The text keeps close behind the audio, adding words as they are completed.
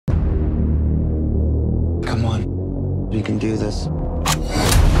We can do this.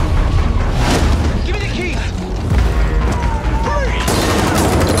 Give me the keys! Freeze!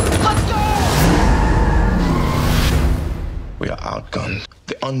 Let's go! We are outgunned.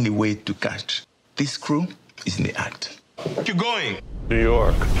 The only way to catch this crew is in the act. Keep going. New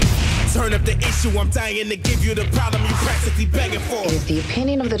York. Turn up the issue, I'm dying to give you the problem you practically begging for. It is the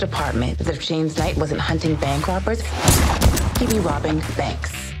opinion of the department that if James Knight wasn't hunting bank robbers, he'd be robbing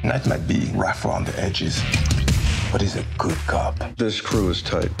banks. Knight might be rough around the edges, but he's a good cop. This crew is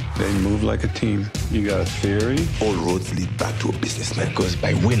tight. They move like a team. You got a theory? All roads lead back to a businessman that goes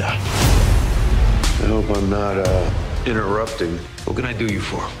by winner. I hope I'm not interrupting. What can I do you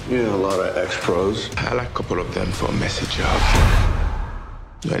for? You know, a lot of ex-pros. I like a couple of them for a message job.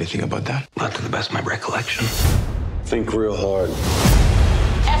 Know anything about that? Not to the best of my recollection. Think real hard.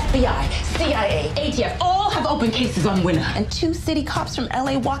 FBI, CIA, ATF, all have open cases on Winner. And 2 city cops from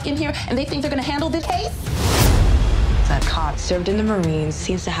LA walk in here and they think they're gonna handle this case? That cop served in the Marines,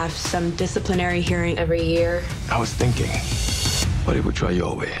 seems to have some disciplinary hearing every year. I was thinking, what if we try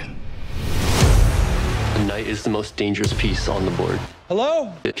your way? The Knight is the most dangerous piece on the board.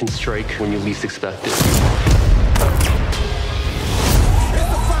 Hello? It can strike when you least expect it.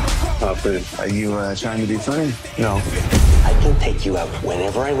 Hop in. Are you trying to be funny? No. I can take you out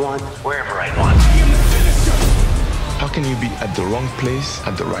whenever I want, wherever I want. How can you be at the wrong place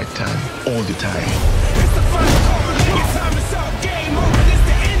at the right time, all the time? It's the final call, your time is up, game over, this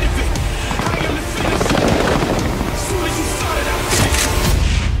the end of it. I am the finisher. As soon as you started, I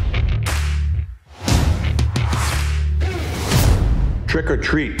finished. Trick or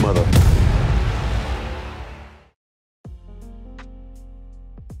treat, mother.